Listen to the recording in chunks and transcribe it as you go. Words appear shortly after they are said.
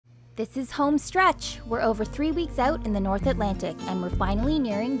This is home stretch. We're over 3 weeks out in the North Atlantic and we're finally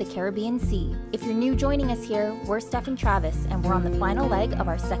nearing the Caribbean Sea. If you're new joining us here, we're Steph and Travis and we're on the final leg of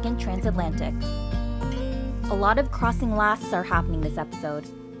our second transatlantic. A lot of crossing lasts are happening this episode.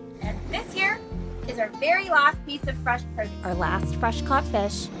 And this here is our very last piece of fresh produce. Our last fresh caught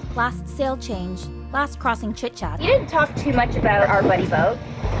fish, last sail change, last crossing chit chat. We didn't talk too much about our buddy boat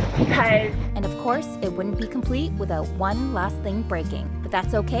because... And of course, it wouldn't be complete without one last thing breaking. But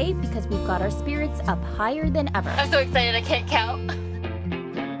that's okay because we've got our spirits up higher than ever. I'm so excited I can't count.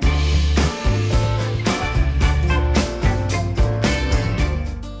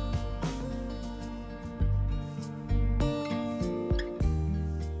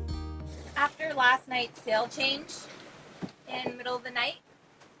 After last night's sail change in the middle of the night,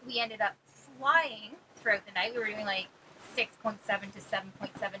 we ended up flying throughout the night. We were doing like 6.7 to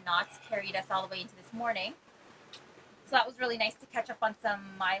 7.7 knots, carried us all the way into this morning. So that was really nice to catch up on some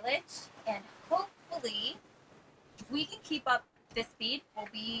mileage, and hopefully, if we can keep up this speed, we'll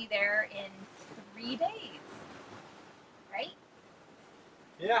be there in 3 days, right?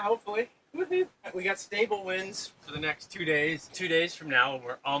 Yeah, hopefully. We got stable winds for the next 2 days. 2 days from now,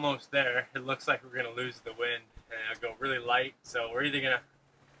 we're almost there. It looks like we're going to lose the wind and go really light. So we're either going to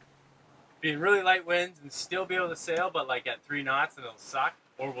be in really light winds and still be able to sail, but like at 3 knots and it'll suck,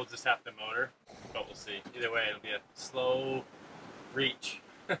 or we'll just have to motor. But we'll see. Either way, it'll be a slow reach.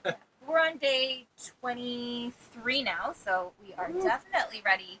 We're on day 23 now, so we are definitely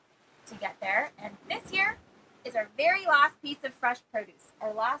ready to get there. And this here is our very last piece of fresh produce,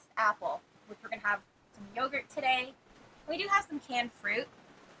 our last apple, which we're going to have some yogurt today. We do have some canned fruit.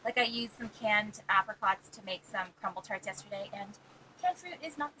 Like I used some canned apricots to make some crumble tarts yesterday, and canned fruit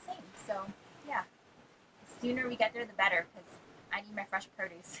is not the same. So yeah, the sooner we get there, the better, because I need my fresh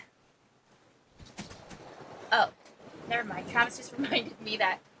produce. Oh, never mind. Travis just reminded me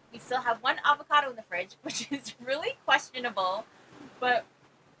that we still have one avocado in the fridge, which is really questionable, but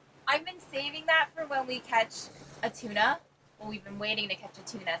I've been saving that for when we catch a tuna. Well, we've been waiting to catch a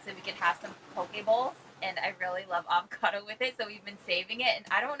tuna so we can have some poke bowls, and I really love avocado with it, so we've been saving it. And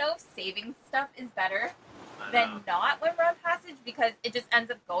I don't know if saving stuff is better than not when we're on passage, because it just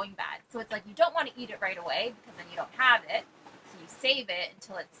ends up going bad. So it's like you don't want to eat it right away because then you don't have it. So you save it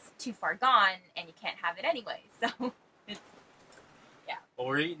until it's too far gone and you can't have it anyway. So it's, yeah. Well,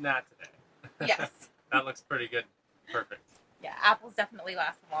 we're eating that today. Yes. That looks pretty good. Perfect. Yeah, apples definitely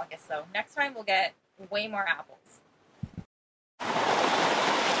last the longest, so next time we'll get way more apples.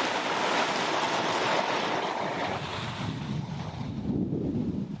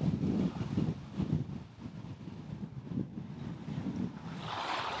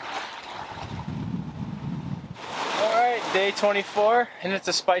 Alright, day 24, and it's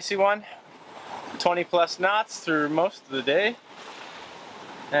a spicy one. 20 plus knots through most of the day.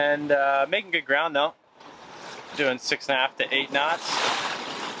 And making good ground though. Doing 6.5 to 8 knots.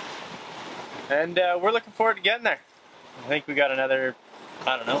 And we're looking forward to getting there. I think we got another,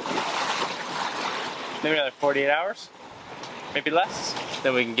 I don't know, maybe another 48 hours, maybe less.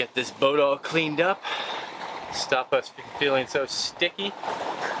 Then we can get this boat all cleaned up. Stop us from feeling so sticky.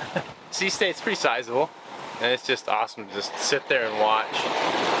 Sea State's pretty sizable, and it's just awesome to just sit there and watch.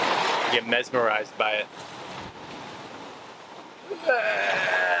 Get mesmerized by it.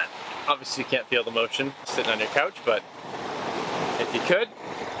 Obviously you can't feel the motion sitting on your couch, but if you could,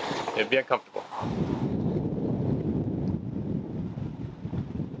 it'd be uncomfortable.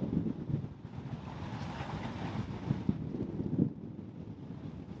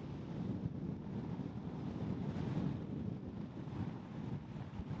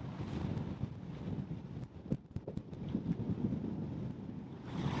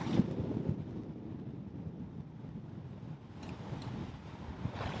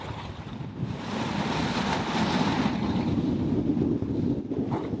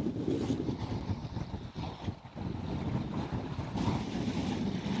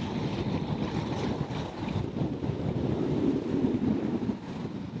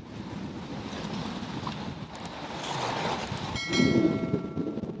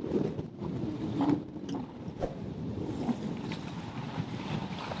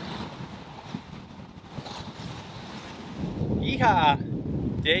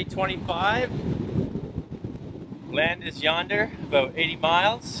 Yeehaw! Day 25. Land is yonder, about 80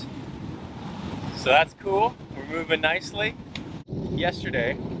 miles. So that's cool. We're moving nicely.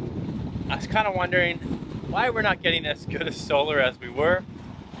 Yesterday, I was kind of wondering why we're not getting as good a solar as we were.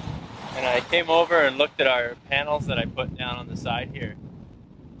 And I came over and looked at our panels that I put down on the side here.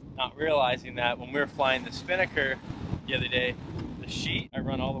 Not realizing that when we were flying the spinnaker the other day, the sheet, I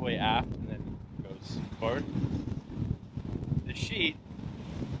run all the way aft and then goes forward. The sheet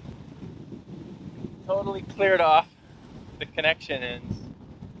totally cleared off the connection ends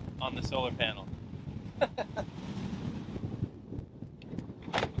on the solar panel.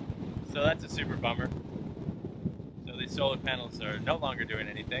 So that's a super bummer. So these solar panels are no longer doing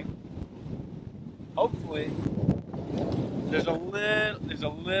anything. Hopefully, there's a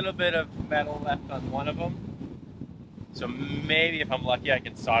little bit of metal left on one of them. So maybe if I'm lucky, I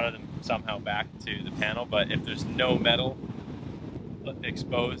can solder them somehow back to the panel. But if there's no metal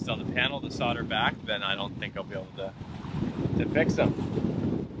exposed on the panel to solder back, then I don't think I'll be able to fix them.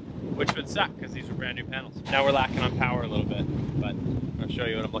 Which would suck because these were brand new panels. Now we're lacking on power a little bit, but I'll show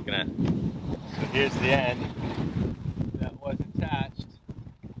you what I'm looking at. So here's the end that was attached.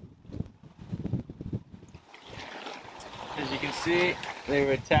 As you can see, they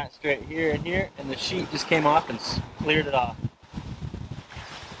were attached right here and here, and the sheet just came off and cleared it off.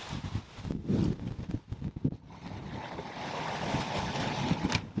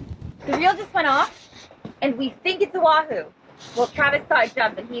 The reel just went off, and we think it's a wahoo. Well, Travis saw it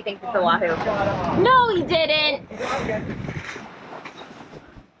jump, and he thinks it's a wahoo. No, he didn't.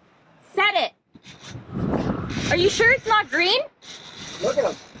 Set it. Are you sure it's not green? Look at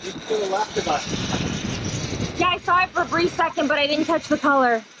him. He's to the left of us. Yeah, I saw it for a brief second, but I didn't touch the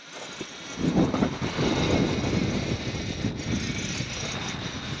color.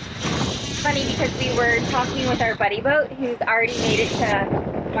 Funny because we were talking with our buddy boat who's already made it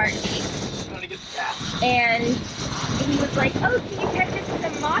to Martinique. And he was like, oh, can you catch us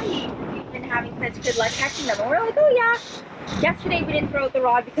some Mahi? We've been having such good luck catching them. And we're like, oh yeah. Yesterday we didn't throw out the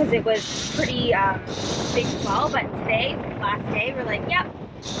rod because it was pretty big swell, but today, last day, we're like, yep,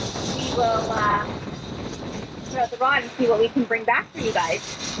 we will throw out the rod and see what we can bring back for you guys.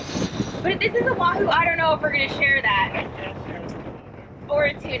 But if this is a wahoo, I don't know if we're going to share that. Or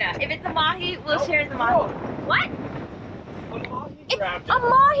a tuna. If it's a Mahi, we'll share the Mahi. What? It's a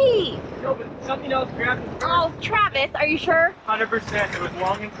Mahi! No, but something else grabbed it. Oh, Travis, are you sure? 100%. It was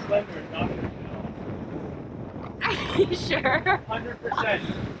long and slender, not Are you sure? 100%.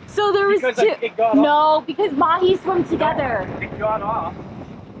 So there was Because two. it got no, off. because Mahi swim together. No, it got off.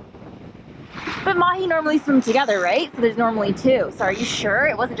 But Mahi normally swim together, right? So there's normally two. So are you sure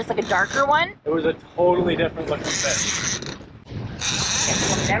it wasn't just like a darker one? It was a totally different looking fish.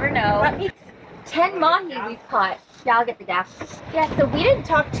 We'll never know. That makes 10 Mahi we've caught. Yeah, I'll get the gaff. Yeah, so we didn't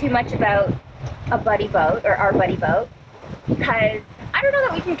talk too much about a buddy boat, or our buddy boat, because I don't know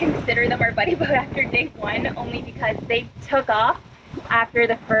that we can consider them our buddy boat after day one, only because they took off after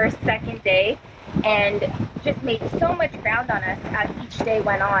the second day, and just made so much ground on us as each day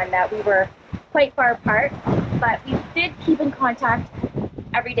went on that we were quite far apart. But we did keep in contact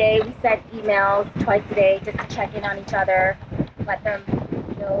every day. We sent emails twice a day just to check in on each other, let them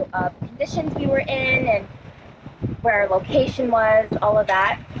know of the conditions we were in and where our location was, all of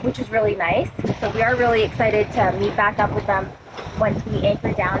that, which is really nice. So we are really excited to meet back up with them once we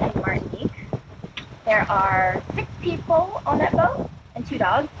anchor down in Martinique. There are 6 people on that boat and 2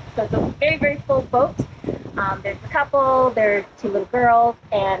 dogs, so it's a very, very full boat. There's a couple, there are 2 little girls,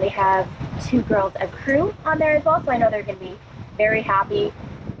 and they have 2 girls as crew on there as well, so I know they're going to be very happy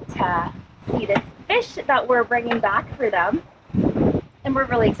to see this fish that we're bringing back for them. And we're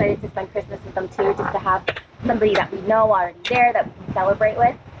really excited to spend Christmas with them too, just to have somebody that we know already there that we can celebrate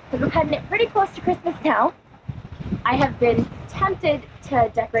with. Because we're cutting it pretty close to Christmas now. I have been tempted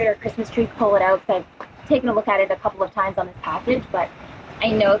to decorate our Christmas tree, pull it out, because I've taken a look at it a couple of times on this passage, but I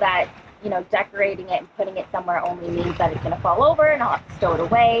know that, you know, decorating it and putting it somewhere only means that it's going to fall over and I'll have to stow it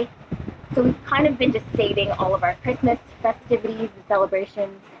away. So we've kind of been just saving all of our Christmas festivities and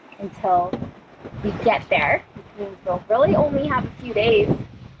celebrations until we get there, which means we'll really only have a few days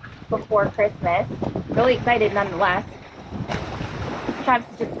before Christmas. Really excited nonetheless. Travis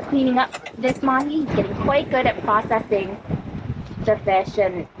is just cleaning up this Mahi. He's getting quite good at processing the fish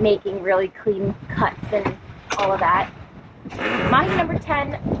and making really clean cuts and all of that. Mahi number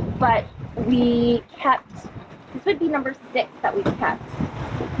 10, but we kept, this would be number 6 that we kept.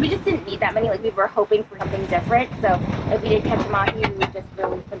 We just didn't need that many, like we were hoping for something different. So if we did catch a Mahi, we would just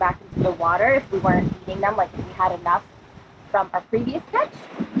release them back into the water if we weren't eating them, like if we had enough from our previous catch.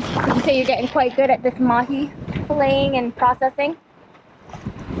 Would you say you're getting quite good at this Mahi filleting and processing?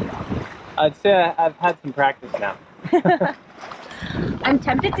 I'd say I've had some practice now. I'm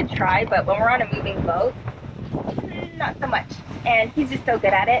tempted to try, but when we're on a moving boat, not so much. And he's just so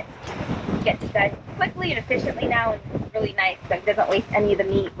good at it. He gets it done quickly and efficiently now, and really nice. So he doesn't waste any of the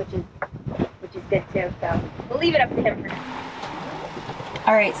meat, which is good too. So we'll leave it up to him for now.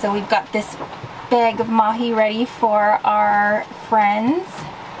 All right, so we've got this bag of Mahi ready for our friends.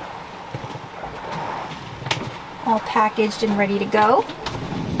 All packaged and ready to go.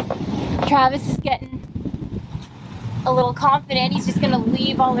 Travis is getting a little confident he's just gonna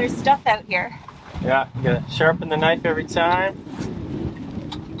leave all their stuff out here. Yeah, you gotta sharpen the knife every time.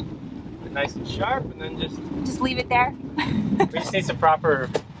 Nice and sharp, and then just leave it there. We just need some proper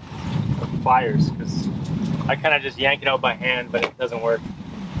pliers because I kind of just yank it out by hand, but it doesn't work.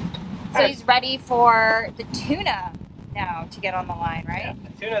 So he's ready for the tuna now to get on the line, right? Yeah,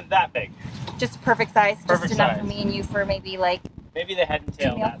 the tuna's that big. Just perfect size, Perfect just enough size. for me and you for maybe like... Maybe the head and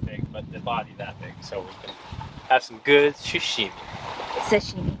tail that big, but the body that big, so we can have some good sashimi.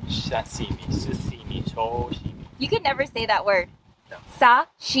 Sashimi. Sashimi, sashimi, sashimi. You could never say that word. No.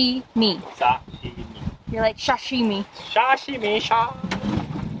 Sashimi. Sashimi. You're like sashimi. Sashimi,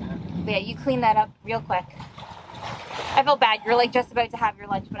 But yeah, you clean that up real quick. I feel bad. You're like just about to have your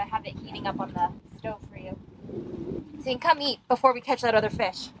lunch, but I have it heating up on the stove for you. So you can come eat before we catch that other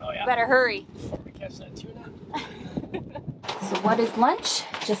fish. Oh yeah. You better hurry. Before we catch that tuna. So what is lunch?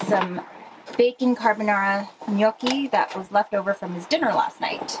 Just some bacon carbonara gnocchi that was left over from his dinner last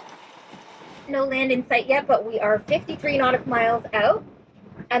night. No land in sight yet, but we are 53 nautical miles out.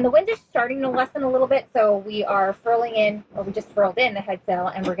 And the winds are starting to lessen a little bit, so we are furling in, or we just furled in the head sail,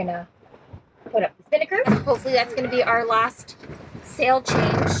 and we're gonna put up the spinnaker. Hopefully that's gonna be our last sail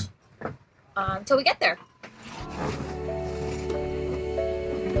change until we get there.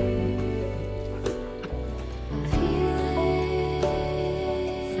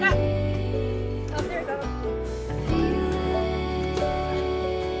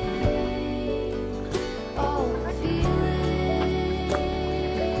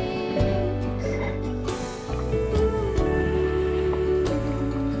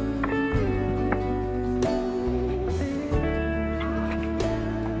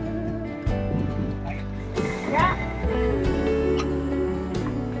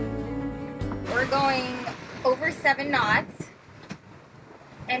 Going over 7 knots,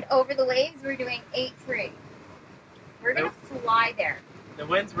 and over the waves we're doing 8-3. We're gonna fly there. The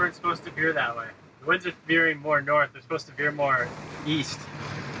winds weren't supposed to veer that way. The winds are veering more north. They're supposed to veer more east,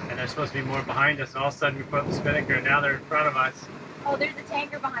 and they're supposed to be more behind us. All of a sudden we put up the spinnaker, and now they're in front of us. Oh, there's a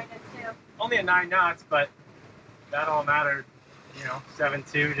tanker behind us too. Only at 9 knots, but that all mattered. You know,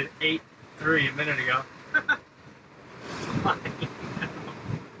 7-2 to 8-3 a minute ago.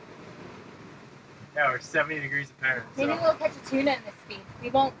 Yeah, we're 70 degrees apart. Maybe we'll catch a tuna in this speed. We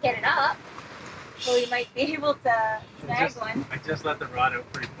won't get it up, but we might be able to snag one. I just let the rod out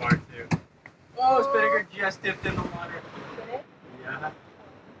pretty far too. Oh, spinnaker just dipped in the water. Did it? Yeah,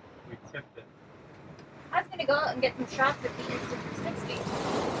 we tipped it. I was gonna go out and get some shots with the Instant 360.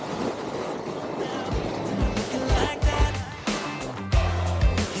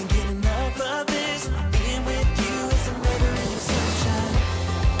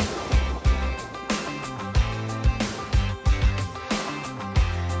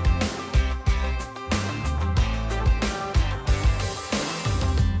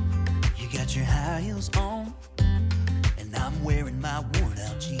 Your high heels on, and I'm wearing my worn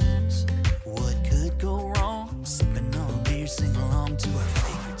out jeans. What could go wrong? Sipping on a beer, sing along to our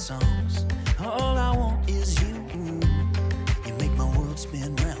favorite songs. All I want is you. You make my world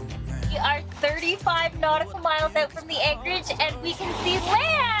spin round and round. We are 35 nautical miles out from the anchorage, and we can see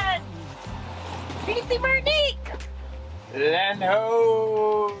land. We can see Martinique. Land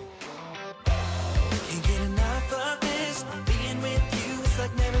ho! Can't get enough of this. Being with you is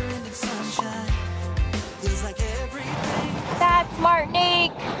like never-ending sunshine. Feels like every day. That's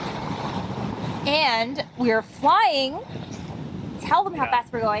Martinique. And we're flying. Tell them how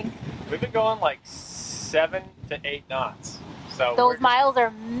fast we're going. We've been going like 7 to 8 knots. So those miles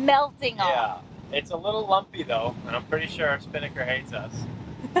are melting off. Yeah, it's a little lumpy though, and I'm pretty sure our spinnaker hates us.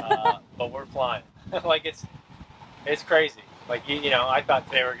 But we're flying. Like it's crazy. Like you know, I thought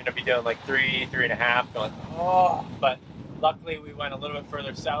today we were going to be doing like 3.5, going oh, but luckily we went a little bit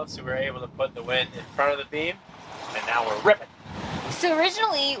further south, so we were able to put the wind in front of the beam, and now we're ripping. So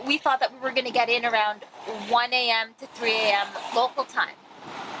originally we thought that we were going to get in around 1 a.m. to 3 a.m. local time,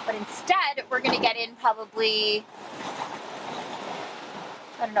 but instead we're going to get in probably,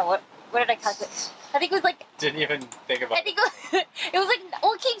 I don't know, what did I calculate? I think it was like... Didn't even think about it. I think it was like,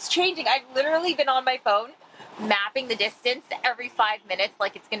 oh, it keeps changing. I've literally been on my phone mapping the distance every 5 minutes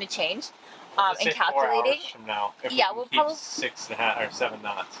like it's going to change and calculating. 4 hours from now, if yeah, we'll keep probably 6.5 or 7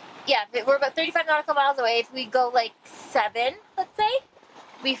 knots. Yeah, we're about 35 nautical miles away. If we go like 7, let's say,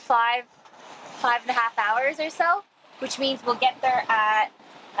 we 5.5 hours or so, which means we'll get there at,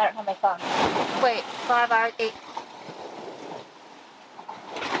 I don't have my phone. Wait, 5 hours, 8.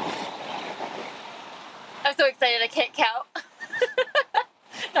 I'm so excited I can't count.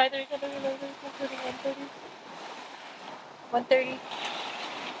 9:30, 1:30.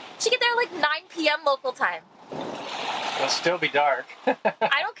 She get there like 9 p.m. local time. It'll still be dark.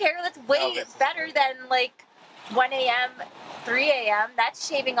 I don't care. That's way better than like 1 a.m., 3 a.m. That's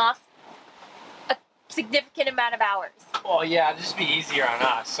shaving off a significant amount of hours. Well, yeah, it'll just be easier on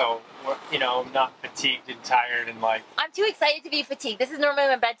us. So, we're, you know, not fatigued and tired and like... I'm too excited to be fatigued. This is normally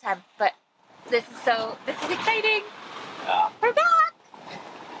my bedtime, but this is exciting. We're back!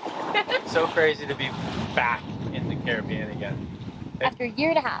 So crazy to be back in the Caribbean again. After a year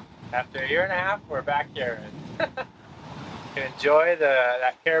and a half. After a year and a half, we're back here and can enjoy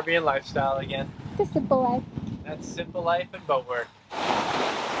that Caribbean lifestyle again. The simple life. That's simple life and boat work.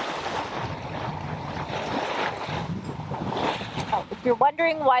 Oh, if you're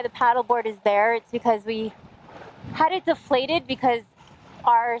wondering why the paddleboard is there, it's because we had it deflated because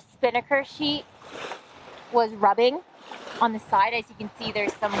our spinnaker sheet was rubbing on the side. As you can see,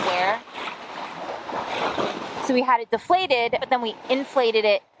 there's some wear. So we had it deflated, but then we inflated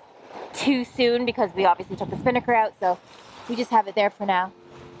it too soon because we obviously took the spinnaker out, so we just have it there for now.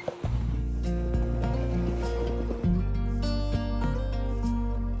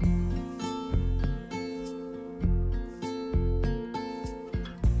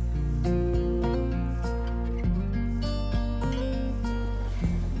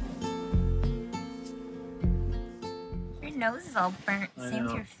 Your nose is all burnt. Same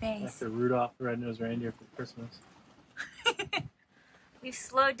with your face. After Rudolph the Red-Nosed Reindeer for Christmas. We've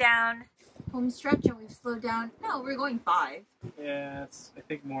slowed down home stretch and we've slowed down. No, we're going 5. Yeah, it's I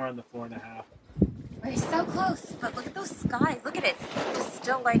think more on the 4.5. We're so close, but look at those skies. Look at it. It's just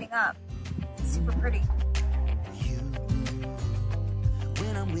still lighting up. It's super pretty. You,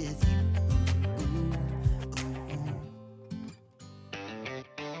 when I'm with you.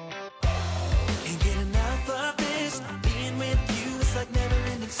 Can't get enough of this. Being with you is like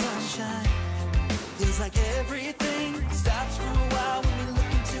never-ending sunshine. Feels like everything stops for a while when we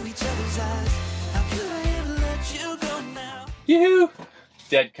look into each other's eyes. How could I ever let you go now? Yoo-hoo!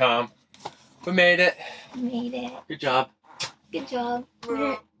 Dead calm. We made it. Made it. Good job. Good job.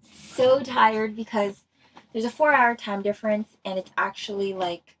 We're so tired because there's a 4-hour time difference and it's actually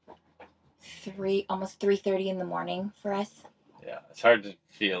like almost 3:30 in the morning for us. Yeah, it's hard to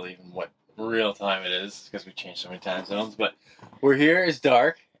feel even what real time it is because we changed so many time zones. But we're here. It's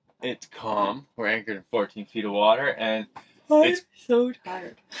dark. It's calm. We're anchored in 14 feet of water, and it's so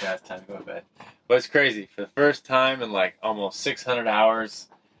tired. Yeah, it's time to go to bed. But it's crazy. For the first time in like almost 600 hours,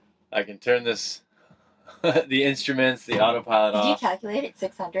 I can turn this, the instruments, the autopilot off. Did you calculate it?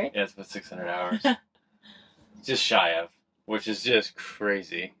 600? Yeah, it's about 600 hours. Just shy of, which is just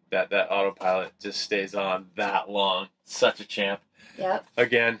crazy that autopilot just stays on that long. Such a champ. Yep.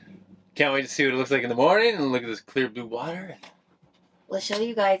 Again, can't wait to see what it looks like in the morning and look at this clear blue water. We'll show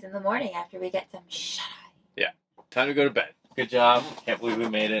you guys in the morning after we get some shut-eye. Yeah, time to go to bed. Good job. Can't believe we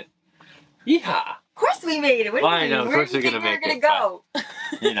made it. Yeehaw! Of course we made it. What do you I know, mean? of course we're gonna make it. Go.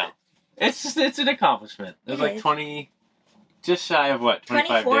 You know, it's an accomplishment. There's like 20, just shy of what,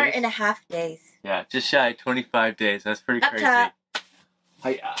 25 24 days? and a half days. Yeah, just shy of 25 days. That's pretty Up crazy. top.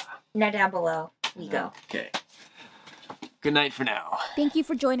 Hiya. Now down below we go. Okay. Good night for now. Thank you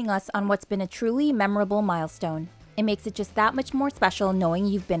for joining us on what's been a truly memorable milestone. It makes it just that much more special knowing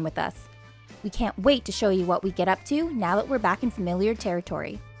you've been with us. We can't wait to show you what we get up to now that we're back in familiar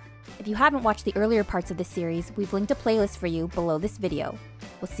territory. If you haven't watched the earlier parts of this series, we've linked a playlist for you below this video.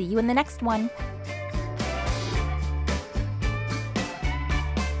 We'll see you in the next one.